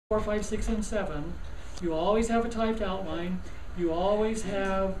4, 5, 6, and 7, you always have a typed outline. You always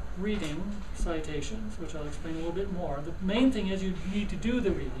have reading citations, which I'll explain a little bit more. The main thing is you need to do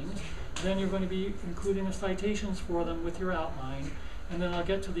the readings. Then you're going to be including the citations for them with your outline. And then I'll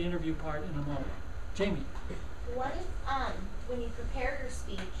get to the interview part in a moment. Jamie. What if, when you prepare your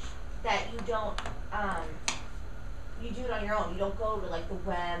speech, that you don't, you do it on your own? You don't go to like the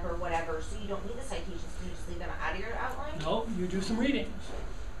web or whatever, so you don't need the citations. Can you just leave them out of your outline? No, you do some readings.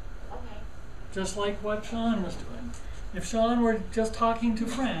 Okay. Just like what Sean was doing. If Sean were just talking to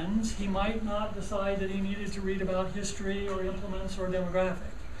friends, he might not decide that he needed to read about history or implements or demographics.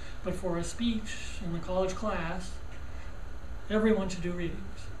 But for a speech in the college class, everyone should do readings.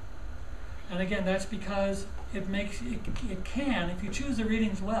 And again, that's because it can, if you choose the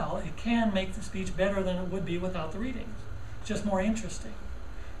readings well, it can make the speech better than it would be without the readings. It's just more interesting.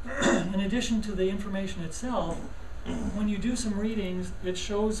 In addition to the information itself, when you do some readings, it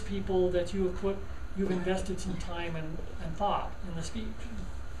shows people that you've invested some time and thought in the speech.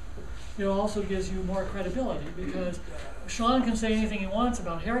 It also gives you more credibility because Sean can say anything he wants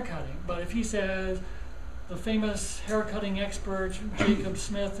about haircutting, but if he says the famous haircutting expert Jacob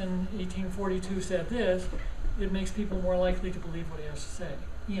Smith in 1842 said this, it makes people more likely to believe what he has to say.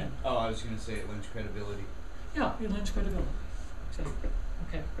 Ian? Oh, I was going to say it lends credibility. Yeah, it lends credibility.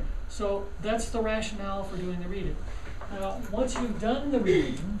 Okay, so that's the rationale for doing the reading. Now, once you've done the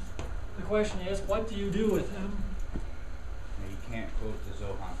reading, the question is, what do you do with them? Now, you can't quote the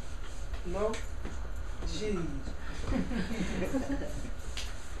Zohar. No. Jeez.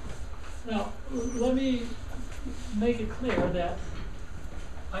 Now, let me make it clear that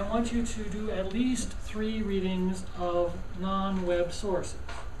I want you to do at least 3 readings of non-web sources.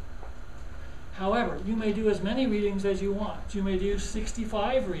 However, you may do as many readings as you want. You may do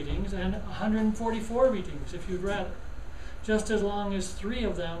 65 readings and 144 readings if you'd rather, just as long as 3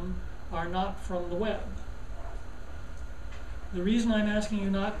 of them are not from the web. The reason I'm asking you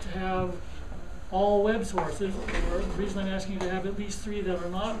not to have all web sources, or the reason I'm asking you to have at least 3 that are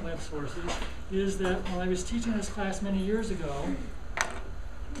not web sources, is that when I was teaching this class many years ago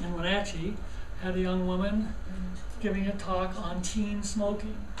in Wenatchee, had a young woman giving a talk on teen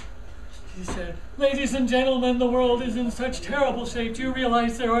smoking. She said, "Ladies and gentlemen, the world is in such terrible shape. Do you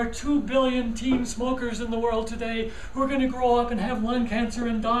realize there are 2 billion teen smokers in the world today who are going to grow up and have lung cancer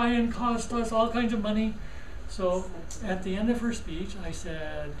and die and cost us all kinds of money?" So at the end of her speech, I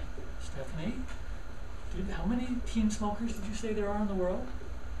said, "Stephanie, how many teen smokers did you say there are in the world?"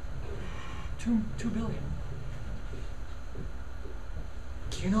 2 billion.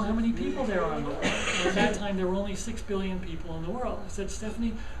 Do you know how many people there are in the world? Well, at that time, there were only 6 billion people in the world. I said,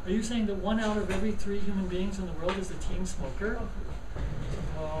 "Stephanie, are you saying that 1 out of every 3 human beings in the world is a teen smoker?"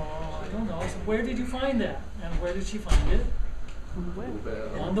 "Oh, I don't know." I said, "Where did you find that?" And where did she find it? On the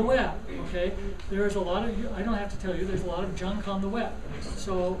web. On the web, okay? There's a lot of, I don't have to tell you, there's a lot of junk on the web.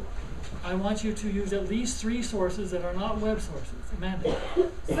 So I want you to use at least 3 sources that are not web sources. Amanda?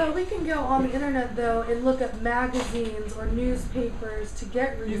 So we can go on the internet though and look at magazines or newspapers to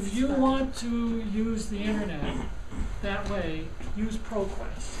get reading If you stuff. want to use the internet that way, use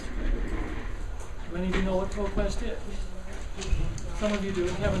ProQuest. Do any of you know what ProQuest is? Some of you do,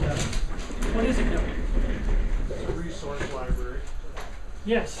 Kevin does. What is it, Kevin? It's a resource library.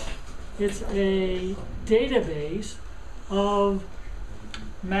 Yes, it's a database of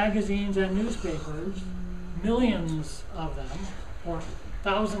magazines and newspapers, millions of them, or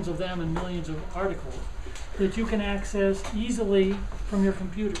thousands of them and millions of articles, that you can access easily from your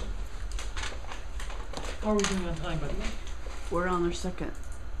computer. How are we doing on time, by the way? We're on our second.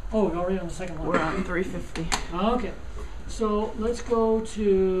 Oh, we're already on the second one. We're on 350. Okay, so let's go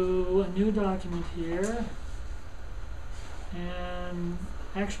to a new document here. And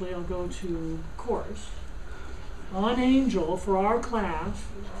actually, I'll go to course. On Angel, for our class,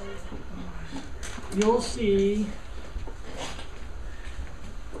 you'll see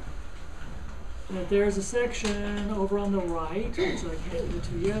that there's a section over on the right, which I can't get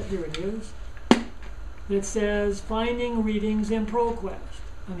to yet, here it is, that says Finding Readings in ProQuest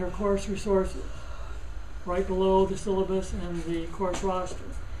under Course Resources, right below the syllabus and the course roster.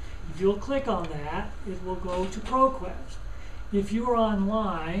 If you'll click on that, it will go to ProQuest. If you are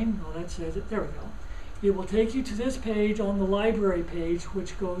online, well, that says it, there we go. It will take you to this page on the library page,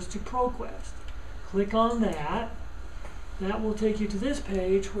 which goes to ProQuest. Click on that. That will take you to this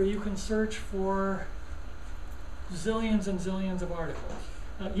page where you can search for zillions and zillions of articles.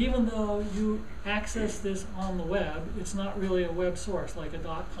 Even though you access this on the web, it's not really a web source like a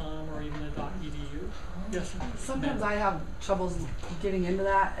 .com or even a .edu. Yes? Sometimes I have troubles getting into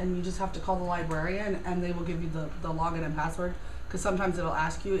that, and you just have to call the librarian, and they will give you the login and password. Because sometimes it'll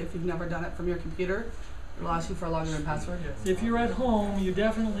ask you if you've never done it from your computer. It'll ask you for a login and password. Yes. If you're at home, you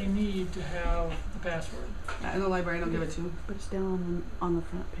definitely need to have the password. In the library, don't give it to you. But it's down on the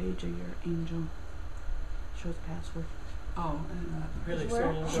front page of your Angel. Shows password. Oh, and, Really,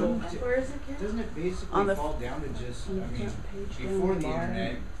 Where? so Where is it, Ken? Doesn't it On basically the fall down to just, On the I mean, front page down before the the bar,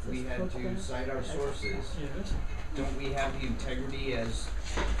 internet, it we says had to Coca-Cola. cite our sources. yes. Don't we have the integrity as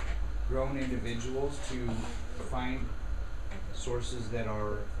grown individuals to find sources that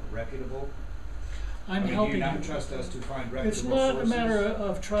are reputable? I'm I mean, helping do you you. not trust us to find reputable It's not sources? a matter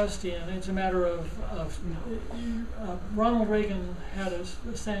of trust in, it's a matter of Ronald Reagan had a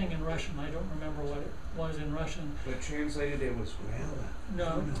saying in Russian, I don't remember what it was in Russian. But translated it was,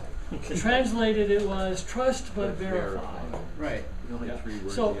 well, No. Translated it was trust but verify. right.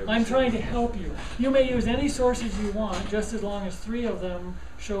 So I'm trying to help you. You may use any sources you want, just as long as 3 of them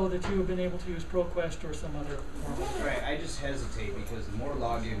show that you have been able to use ProQuest or some other form. Right, I just hesitate because the more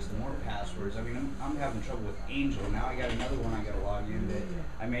logins, the more passwords. I mean, I'm having trouble with Angel. Now I got another one I got to log in that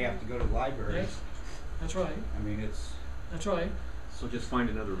I may have to go to the library. Yes, that's right. I mean, it's, That's right. So just find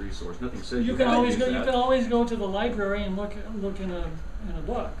another resource. Nothing says You you can have to always use go. You that. can always go to the library and look in a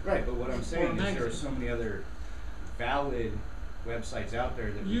book. right, but what I'm saying is there are magazine. so many other valid websites out there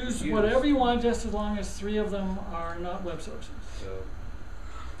that we could Use use. whatever you want, just as long as 3 of them are not web sources. So,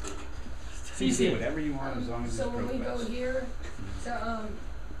 CC. whatever you want as long as So it's when we go ProQuest. here to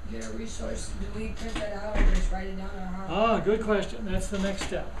get a resource, do we print that out or just write it down or how? Ah, good question. That's the next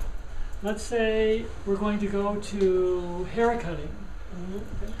step. Let's say we're going to go to hair cutting.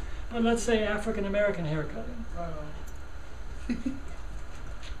 Okay. But let's say African American hair cutting.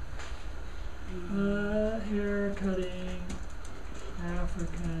 Hair cutting,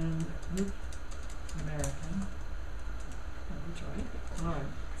 African American. That's right. All right.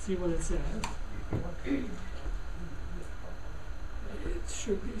 See what it says. It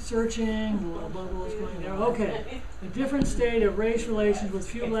should be searching. The little bubble is going there. Okay. A different state of race relations with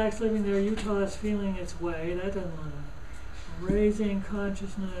few blacks living there. Utah is feeling its way. That doesn't look. Raising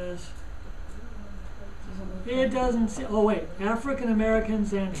consciousness. It doesn't say. Oh wait. African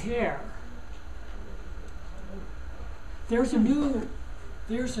Americans and hair. There's a new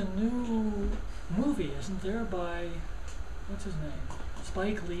movie, isn't there, by what's his name?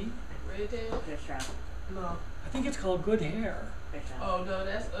 Spike Lee. Redtail? No. I think it's called Good Hair. Oh no,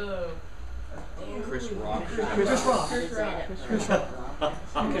 that's Chris Rock. Chris Rock. Chris Rock.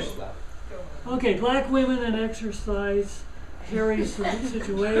 Okay. Okay, black women and exercise, hairy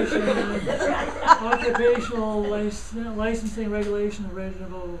situation, occupational licensing regulation,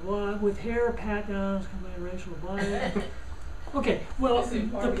 blah, blah, blah, with hair pat downs, combined racial bias. Okay, well, the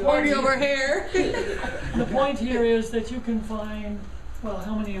party over here. the point here is that you can find, well,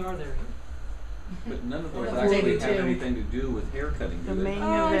 how many are there? But none of those Well, actually 42. have anything to do with hair cutting, The do they? main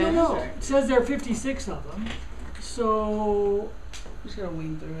I event. don't know. It says there are 56 of them. So, just gotta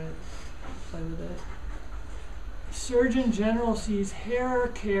weed through it, play with it. Surgeon General sees hair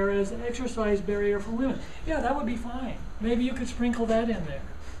care as an exercise barrier for women. Yeah, that would be fine. Maybe you could sprinkle that in there.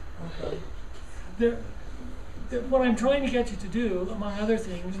 Okay. What I'm trying to get you to do, among other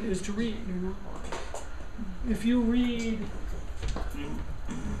things, is to read. You're not. If you read,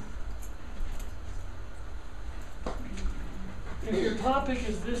 if your topic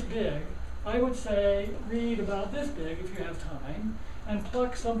is this big, I would say read about this big if you have time, and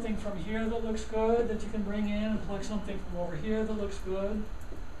pluck something from here that looks good that you can bring in, and pluck something from over here that looks good.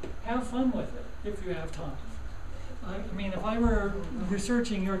 Have fun with it if you have time. I mean, if I were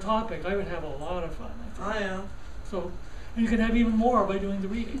researching your topic, I would have a lot of fun. I think. I am. So, and you can have even more by doing the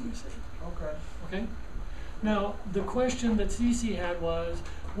reading, you see. Okay. Okay? Now, the question that Cece had was,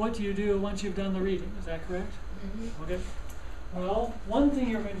 what do you do once you've done the reading? Is that correct? Okay. Well, one thing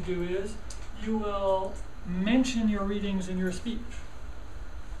you're going to do is you will mention your readings in your speech.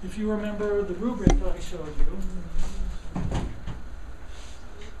 If you remember the rubric that I showed you,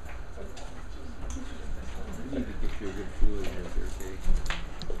 You need to get you a good fluid here,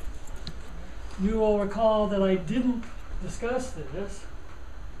 okay? you will recall that I didn't discuss this,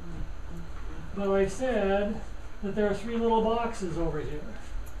 but I said that there are 3 little boxes over here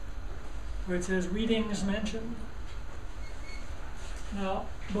where it says readings mentioned. Now,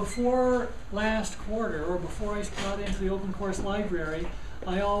 before last quarter, or before I got into the open course library,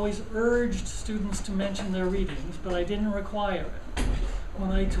 I always urged students to mention their readings, but I didn't require it.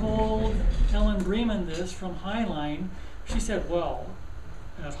 When I told Ellen Bremen this from Highline, she said, well,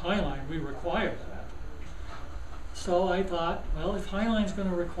 at Highline we require that. So I thought, well, if Highline's going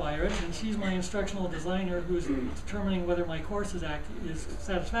to require it, and she's my instructional designer who's determining whether my course is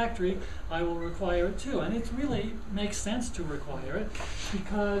satisfactory, I will require it too. And it really makes sense to require it,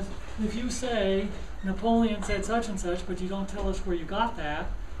 because if you say Napoleon said such and such, but you don't tell us where you got that,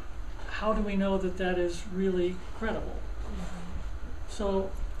 how do we know that that is really credible?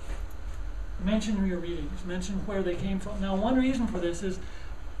 So mention your readings, mention where they came from. Now, one reason for this is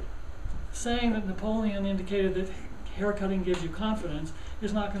saying that Napoleon indicated that haircutting gives you confidence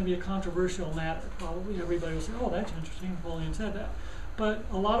is not going to be a controversial matter. Probably everybody will say, oh, that's interesting, Napoleon said that. But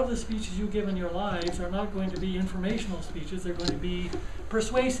a lot of the speeches you give in your lives are not going to be informational speeches, they're going to be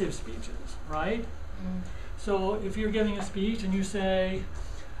persuasive speeches, right? So if you're giving a speech and you say,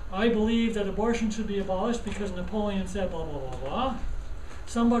 I believe that abortion should be abolished because Napoleon said blah, blah, blah, blah,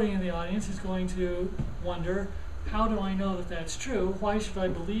 somebody in the audience is going to wonder, how do I know that that's true? Why should I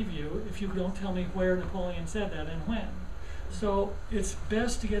believe you if you don't tell me where Napoleon said that and when? So it's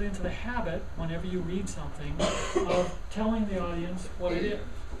best to get into the habit, whenever you read something, of telling the audience what it is.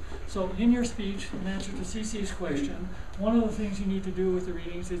 So in your speech, in answer to CC's question, one of the things you need to do with the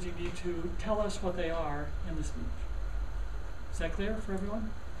readings is you need to tell us what they are in the speech. Is that clear for everyone?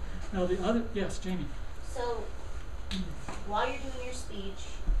 Now the other, yes, Jamie. So while you're doing your speech,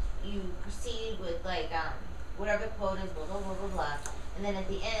 you proceed with like whatever the quote is, blah, blah, blah, blah, blah. And then at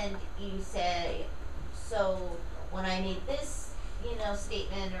the end, you say, so when I made this,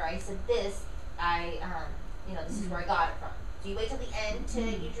 statement, or I said this, this is where I got it from. Do you wait till the end to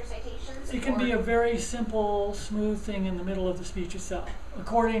use your citations? It can be a very simple, smooth thing in the middle of the speech itself.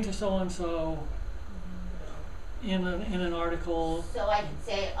 According to so-and-so in an article. So I can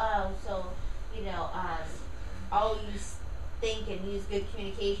say, always think and use good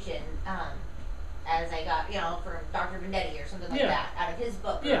communication, as I got, from Dr. Vendetti or something like that, out of his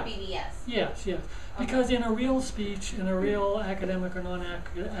book, or BBS. Yes. Because in a real speech, in a real academic or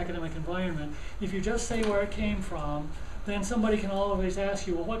non-academic environment, if you just say where it came from, then somebody can always ask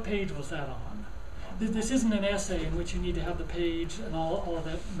you, well, what page was that on? This isn't an essay in which you need to have the page and all of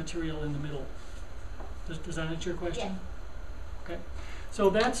that material in the middle. Does that answer your question? Yeah. Okay. So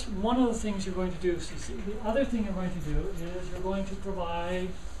that's one of the things you're going to do, CC. The other thing you're going to do is you're going to provide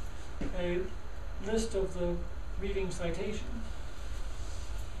a list of the reading citations.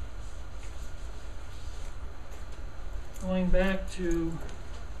 Going back to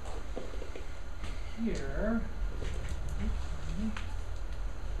here.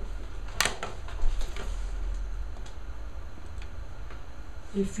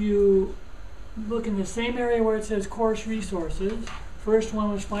 If you look in the same area where it says course resources, first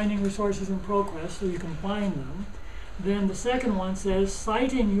one was finding resources in ProQuest, so you can find them. Then the second one says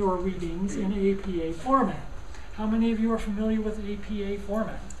citing your readings in APA format. How many of you are familiar with APA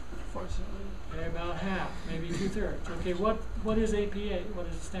format? Unfortunately. Okay, about half, maybe 2/3. Okay, what is APA? What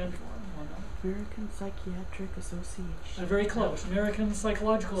does it stand for? American Psychiatric Association. Very close. American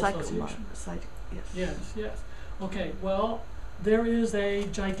Psychological Association. Yes. Yes. Okay, well, there is a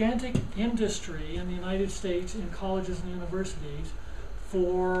gigantic industry in the United States in colleges and universities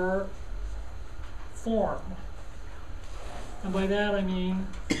for form. And by that I mean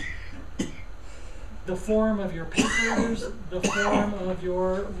the form of your papers, the form of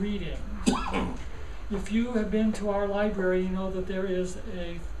your readings. If you have been to our library, you know that there is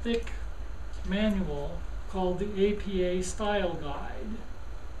a thick manual called the APA Style Guide.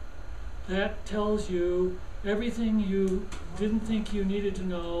 That tells you everything you didn't think you needed to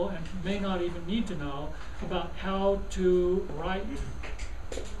know and may not even need to know about how to write.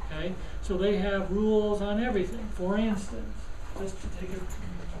 Okay? So they have rules on everything. For instance, just to take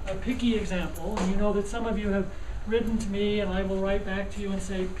a picky example, and you know that some of you have written to me and I will write back to you and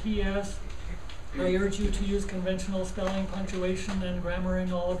say, P.S. I urge you to use conventional spelling, punctuation, and grammar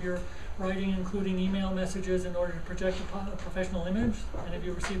in all of your writing, including email messages, in order to project a professional image. Any of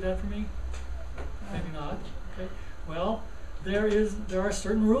you received that from me? Maybe not. Okay. Well, there are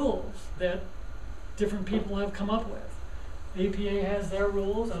certain rules that different people have come up with. APA has their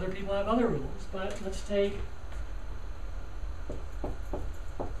rules, other people have other rules. But let's take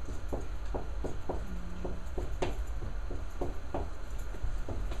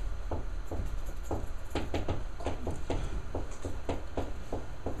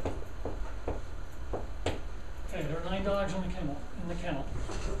there are 9 dogs in the kennel.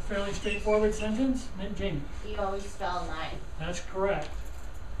 Fairly straightforward sentence. Jamie. You always spell 9. That's correct.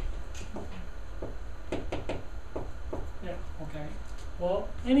 Yeah, okay. Well,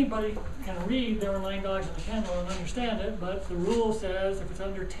 anybody can read there are 9 dogs in the kennel and understand it, but the rule says if it's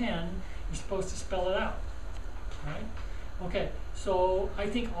under 10, you're supposed to spell it out. Right? Okay, So I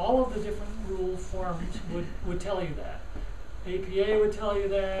think all of the different rule forms would tell you that. APA would tell you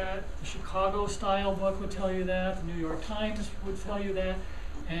that, the Chicago style book would tell you that, the New York Times would tell you that,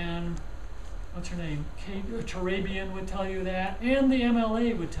 and what's her name? Kate Turabian would tell you that, and the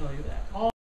MLA would tell you that. All